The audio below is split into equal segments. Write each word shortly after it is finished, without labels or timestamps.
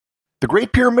The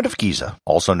Great Pyramid of Giza,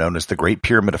 also known as the Great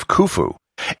Pyramid of Khufu,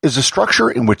 is a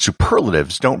structure in which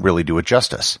superlatives don't really do it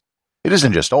justice. It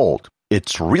isn't just old,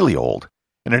 it's really old.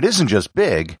 And it isn't just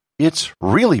big, it's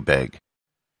really big.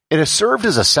 It has served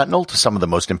as a sentinel to some of the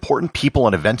most important people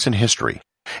and events in history,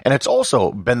 and it's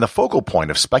also been the focal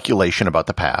point of speculation about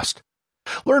the past.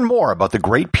 Learn more about the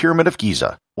Great Pyramid of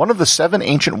Giza, one of the 7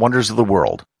 ancient wonders of the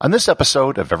world, on this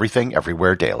episode of Everything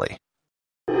Everywhere Daily.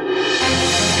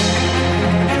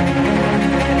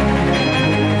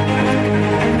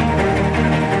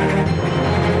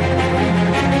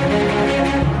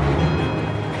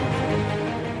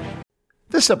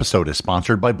 This episode is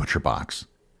sponsored by ButcherBox.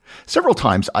 Several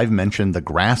times I've mentioned the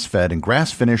grass-fed and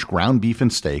grass-finished ground beef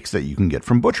and steaks that you can get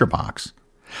from ButcherBox.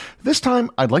 This time,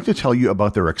 I'd like to tell you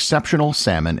about their exceptional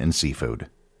salmon and seafood.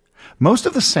 Most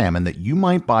of the salmon that you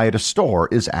might buy at a store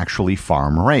is actually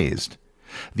farm-raised.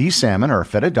 These salmon are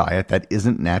fed a diet that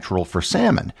isn't natural for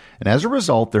salmon, and as a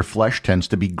result, their flesh tends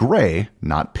to be gray,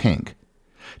 not pink.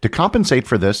 To compensate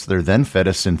for this, they're then fed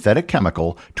a synthetic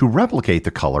chemical to replicate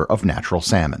the color of natural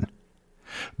salmon.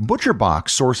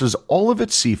 ButcherBox sources all of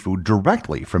its seafood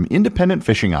directly from independent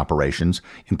fishing operations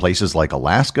in places like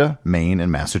Alaska, Maine, and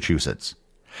Massachusetts.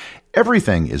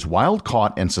 Everything is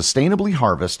wild-caught and sustainably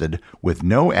harvested with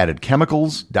no added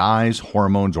chemicals, dyes,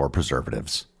 hormones, or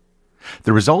preservatives.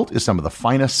 The result is some of the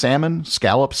finest salmon,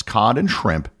 scallops, cod, and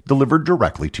shrimp delivered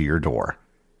directly to your door.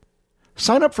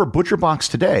 Sign up for ButcherBox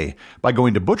today by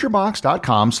going to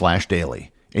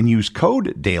butcherbox.com/daily. and use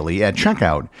code DAILY at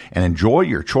checkout and enjoy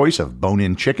your choice of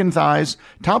bone-in chicken thighs,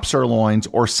 top sirloins,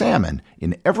 or salmon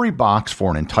in every box for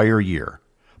an entire year.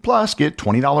 Plus, get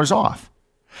 $20 off.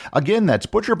 Again, that's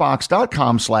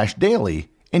butcherbox.com/daily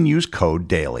and use code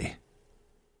DAILY.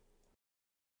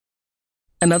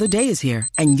 Another day is here,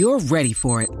 and you're ready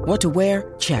for it. What to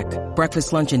wear? Check.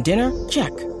 Breakfast, lunch, and dinner?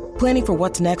 Check. Planning for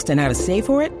what's next and how to save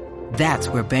for it? That's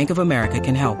where Bank of America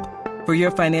can help. For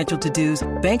your financial to-dos,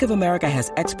 Bank of America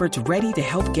has experts ready to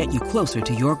help get you closer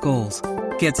to your goals.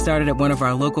 Get started at one of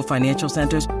our local financial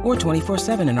centers or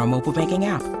 24/7 in our mobile banking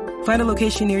app. Find a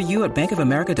location near you at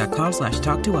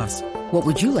bankofamerica.com/talktous. What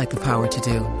would you like the power to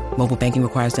do? Mobile banking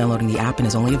requires downloading the app and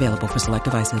is only available for select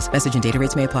devices. Message and data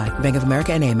rates may apply. Bank of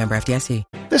America N.A., member FDIC.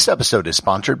 This episode is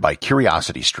sponsored by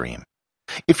CuriosityStream.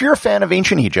 If you're a fan of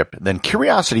ancient Egypt, then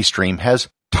CuriosityStream has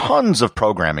tons of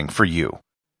programming for you.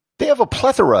 They have a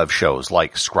plethora of shows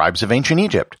like Scribes of Ancient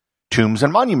Egypt, Tombs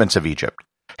and Monuments of Egypt,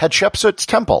 Hatshepsut's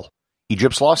Temple,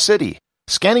 Egypt's Lost City,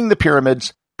 Scanning the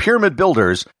Pyramids, Pyramid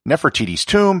Builders, Nefertiti's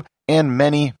Tomb, and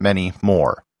many, many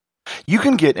more. You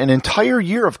can get an entire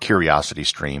year of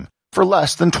CuriosityStream for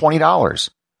less than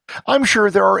 $20. I'm sure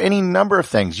there are any number of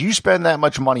things you spend that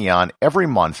much money on every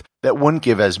month that wouldn't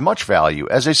give as much value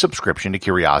as a subscription to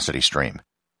CuriosityStream.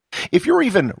 If you're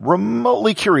even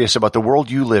remotely curious about the world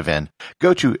you live in,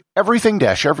 go to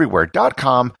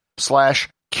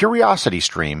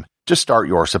everything-everywhere.com/curiositystream to start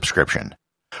your subscription.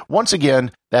 Once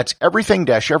again, that's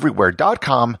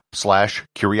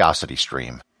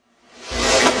everything-everywhere.com/curiositystream.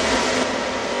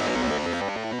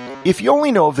 If you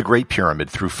only know of the Great Pyramid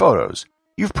through photos,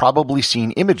 you've probably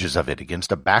seen images of it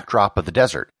against a backdrop of the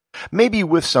desert, maybe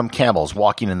with some camels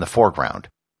walking in the foreground.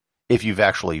 If you've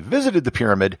actually visited the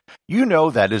pyramid, you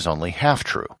know that is only half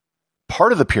true.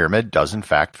 Part of the pyramid does in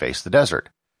fact face the desert.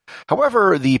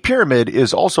 However, the pyramid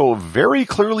is also very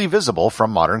clearly visible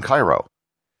from modern Cairo.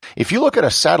 If you look at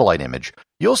a satellite image,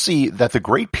 you'll see that the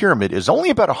Great Pyramid is only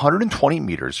about 120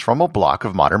 meters from a block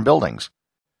of modern buildings.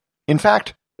 In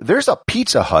fact, there's a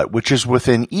Pizza Hut which is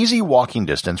within easy walking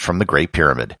distance from the Great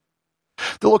Pyramid.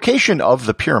 The location of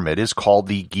the pyramid is called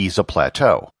the Giza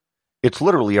Plateau. It's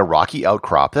literally a rocky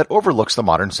outcrop that overlooks the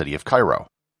modern city of Cairo.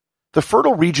 The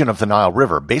fertile region of the Nile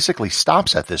River basically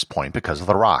stops at this point because of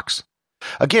the rocks.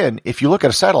 Again, if you look at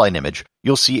a satellite image,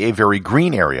 you'll see a very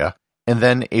green area and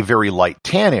then a very light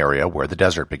tan area where the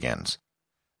desert begins.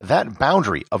 That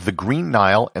boundary of the green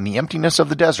Nile and the emptiness of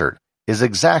the desert is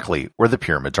exactly where the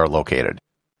pyramids are located.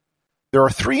 There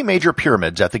are 3 major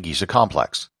pyramids at the Giza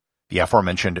complex: the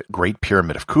aforementioned Great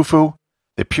Pyramid of Khufu,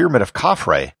 the Pyramid of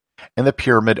Khafre, and the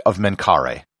Pyramid of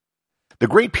Menkaure. The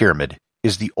Great Pyramid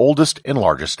is the oldest and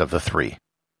largest of the 3.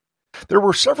 There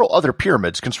were several other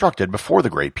pyramids constructed before the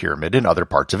Great Pyramid in other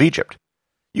parts of Egypt.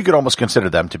 You could almost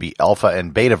consider them to be alpha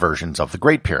and beta versions of the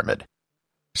Great Pyramid.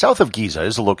 South of Giza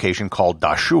is a location called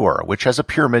Dashur, which has a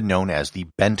pyramid known as the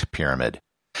Bent Pyramid.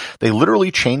 They literally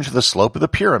changed the slope of the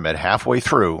pyramid halfway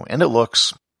through, and it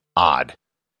looks odd.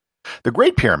 The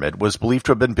Great Pyramid was believed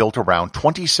to have been built around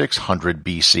 2600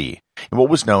 BC, in what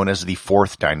was known as the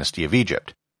 4th dynasty of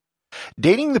Egypt.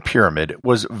 Dating the pyramid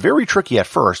was very tricky at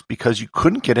first because you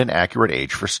couldn't get an accurate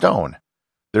age for stone.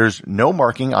 There's no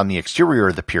marking on the exterior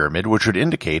of the pyramid which would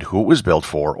indicate who it was built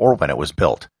for or when it was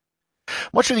built.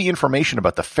 Much of the information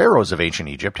about the pharaohs of ancient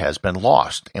Egypt has been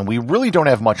lost, and we really don't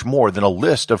have much more than a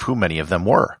list of who many of them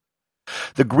were.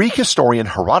 The Greek historian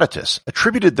Herodotus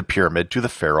attributed the pyramid to the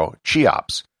pharaoh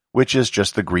Cheops, which is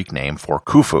just the Greek name for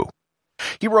Khufu.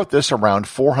 He wrote this around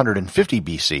 450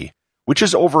 BC, which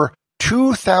is over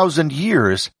 2,000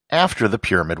 years after the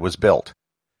pyramid was built.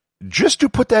 Just to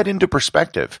put that into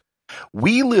perspective,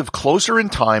 we live closer in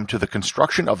time to the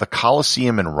construction of the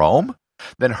Colosseum in Rome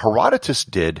than Herodotus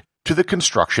did to the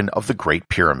construction of the Great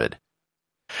Pyramid.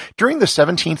 During the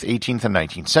 17th, 18th, and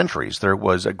 19th centuries, there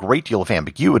was a great deal of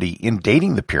ambiguity in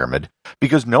dating the pyramid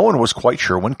because no one was quite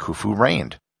sure when Khufu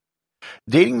reigned.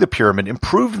 Dating the pyramid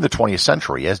improved in the 20th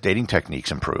century as dating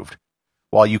techniques improved.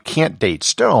 While you can't date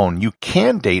stone, you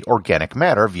can date organic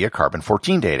matter via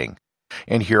carbon-14 dating.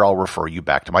 And here I'll refer you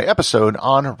back to my episode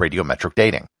on radiometric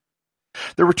dating.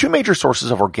 There were two major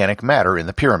sources of organic matter in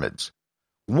the pyramids.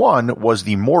 One was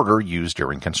the mortar used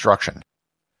during construction.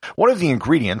 One of the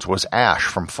ingredients was ash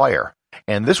from fire,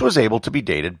 and this was able to be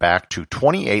dated back to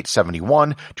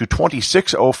 2871 to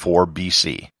 2604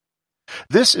 BC.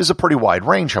 This is a pretty wide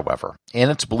range, however,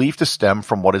 and it's believed to stem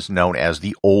from what is known as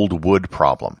the old wood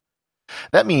problem.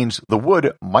 That means the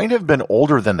wood might have been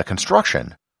older than the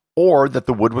construction, or that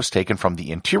the wood was taken from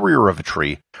the interior of a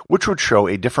tree, which would show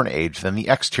a different age than the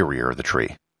exterior of the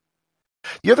tree.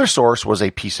 The other source was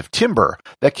a piece of timber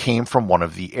that came from one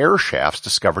of the air shafts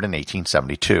discovered in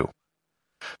 1872.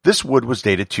 This wood was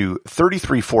dated to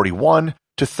 3341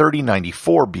 to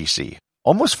 3094 BC,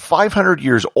 almost 500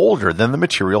 years older than the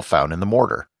material found in the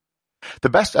mortar. The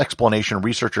best explanation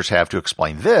researchers have to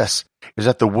explain this is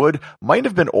that the wood might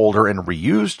have been older and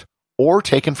reused, or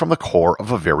taken from the core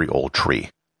of a very old tree.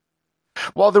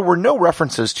 While there were no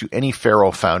references to any pharaoh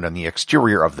found on the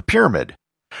exterior of the pyramid,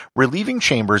 relieving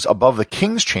chambers above the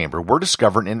king's chamber were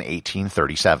discovered in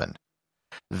 1837.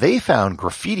 They found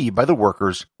graffiti by the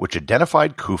workers which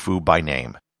identified Khufu by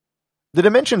name. The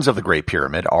dimensions of the Great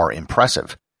Pyramid are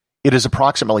impressive. It is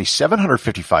approximately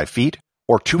 755 feet,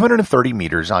 or 230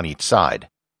 meters on each side.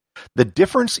 The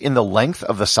difference in the length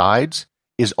of the sides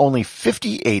is only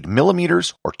 58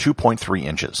 millimeters, or 2.3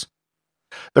 inches.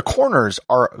 The corners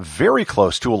are very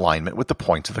close to alignment with the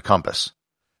points of the compass.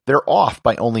 They're off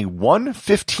by only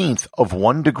 1/15 of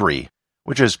 1 degree,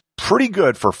 which is pretty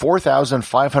good for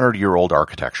 4,500-year-old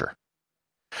architecture.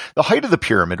 The height of the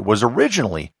pyramid was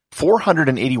originally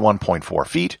 481.4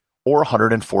 feet, or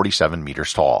 147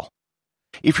 meters tall.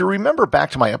 If you remember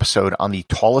back to my episode on the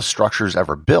tallest structures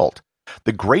ever built,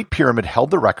 the Great Pyramid held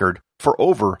the record for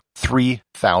over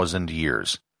 3,000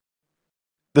 years.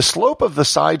 The slope of the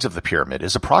sides of the pyramid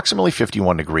is approximately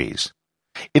 51 degrees.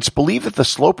 It's believed that the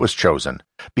slope was chosen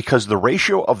because the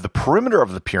ratio of the perimeter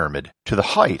of the pyramid to the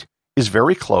height is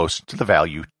very close to the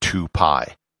value 2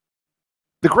 pi.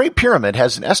 The Great Pyramid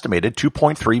has an estimated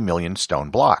 2.3 million stone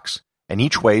blocks, and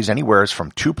each weighs anywhere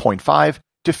from 2.5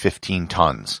 to 15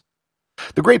 tons.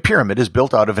 The Great Pyramid is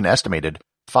built out of an estimated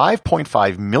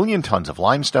 5.5 million tons of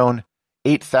limestone,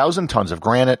 8,000 tons of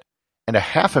granite, and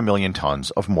 500,000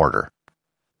 tons of mortar.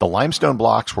 The limestone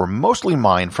blocks were mostly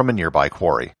mined from a nearby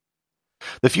quarry.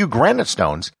 The few granite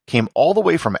stones came all the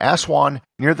way from Aswan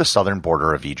near the southern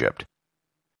border of Egypt.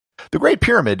 The Great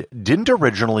Pyramid didn't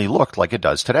originally look like it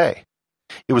does today.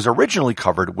 It was originally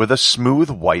covered with a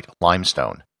smooth white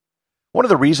limestone. One of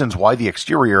the reasons why the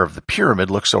exterior of the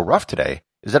pyramid looks so rough today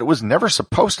is that it was never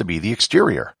supposed to be the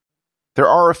exterior. There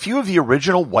are a few of the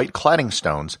original white cladding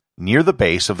stones near the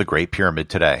base of the Great Pyramid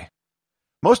today.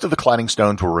 Most of the cladding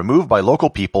stones were removed by local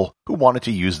people who wanted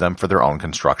to use them for their own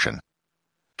construction.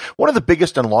 One of the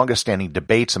biggest and longest-standing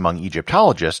debates among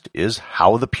Egyptologists is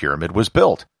how the pyramid was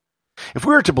built. If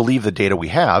we are to believe the data we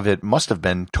have, it must have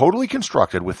been totally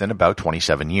constructed within about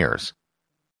 27 years.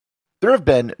 There have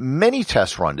been many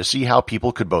tests run to see how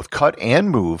people could both cut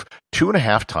and move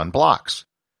 2.5-ton blocks.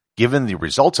 Given the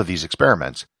results of these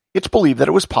experiments, it's believed that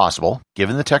it was possible,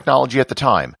 given the technology at the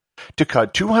time, to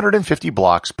cut 250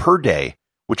 blocks per day,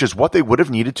 which is what they would have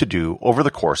needed to do over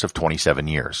the course of 27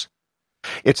 years.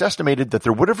 It's estimated that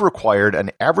there would have required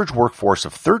an average workforce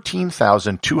of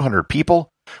 13,200 people,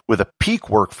 with a peak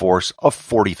workforce of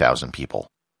 40,000 people.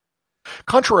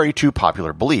 Contrary to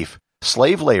popular belief,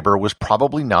 slave labor was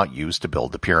probably not used to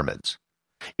build the pyramids.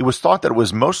 It was thought that it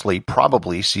was mostly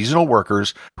probably seasonal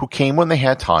workers who came when they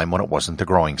had time when it wasn't the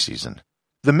growing season.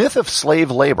 The myth of slave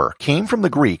labor came from the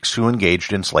Greeks who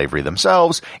engaged in slavery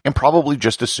themselves and probably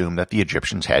just assumed that the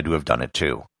Egyptians had to have done it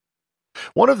too.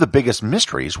 One of the biggest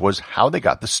mysteries was how they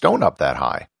got the stone up that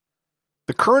high.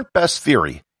 The current best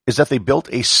theory is that they built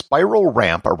a spiral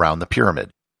ramp around the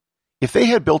pyramid. If they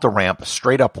had built a ramp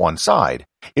straight up one side,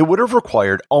 it would have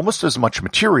required almost as much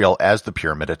material as the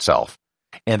pyramid itself,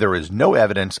 and there is no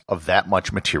evidence of that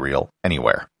much material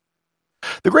anywhere.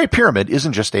 The Great Pyramid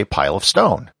isn't just a pile of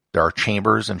stone. There are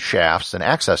chambers and shafts and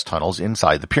access tunnels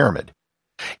inside the pyramid.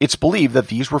 It's believed that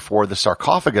these were for the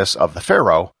sarcophagus of the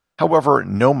pharaoh, however,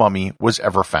 no mummy was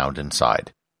ever found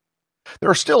inside. There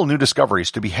are still new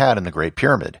discoveries to be had in the Great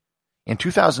Pyramid. In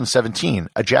 2017,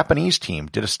 a Japanese team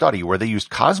did a study where they used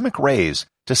cosmic rays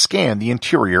to scan the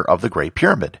interior of the Great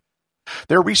Pyramid.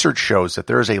 Their research shows that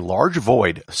there is a large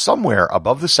void somewhere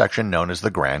above the section known as the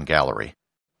Grand Gallery.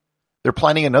 They're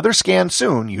planning another scan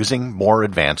soon using more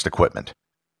advanced equipment.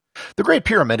 The Great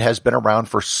Pyramid has been around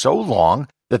for so long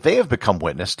that they have become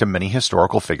witness to many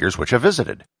historical figures which have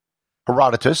visited.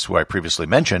 Herodotus, who I previously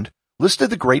mentioned, listed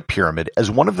the Great Pyramid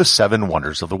as one of the 7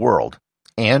 wonders of the world,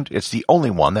 and it's the only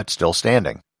one that's still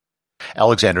standing.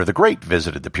 Alexander the Great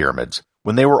visited the pyramids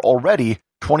when they were already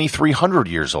 2,300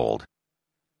 years old.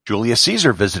 Julius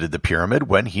Caesar visited the pyramid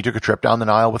when he took a trip down the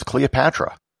Nile with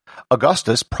Cleopatra.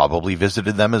 Augustus probably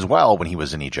visited them as well when he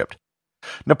was in Egypt.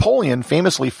 Napoleon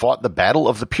famously fought the Battle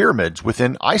of the Pyramids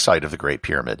within eyesight of the Great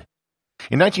Pyramid.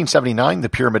 In 1979, the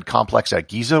pyramid complex at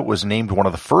Giza was named one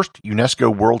of the first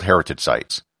UNESCO World Heritage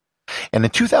Sites. And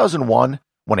in 2001,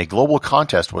 when a global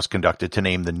contest was conducted to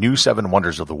name the new 7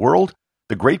 wonders of the world,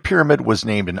 the Great Pyramid was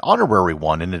named an honorary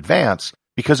one in advance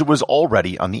because it was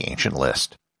already on the ancient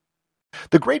list.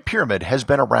 The Great Pyramid has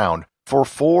been around for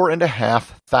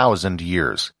 4,500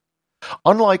 years.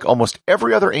 Unlike almost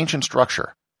every other ancient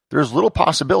structure, there is little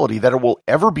possibility that it will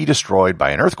ever be destroyed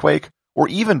by an earthquake or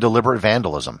even deliberate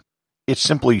vandalism. It's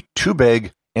simply too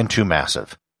big and too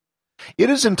massive. It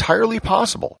is entirely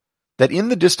possible that in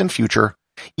the distant future,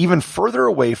 even further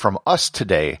away from us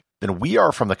today than we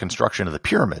are from the construction of the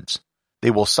pyramids, they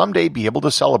will someday be able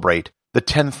to celebrate the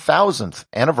 10,000th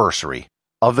anniversary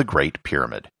of the Great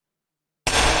Pyramid.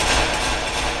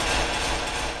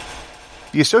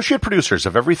 The associate producers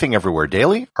of Everything Everywhere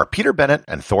Daily are Peter Bennett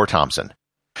and Thor Thompson.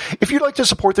 If you'd like to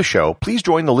support the show, please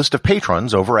join the list of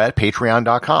patrons over at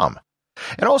patreon.com.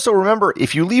 And also remember,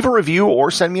 if you leave a review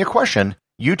or send me a question,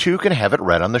 you too can have it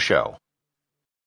read on the show.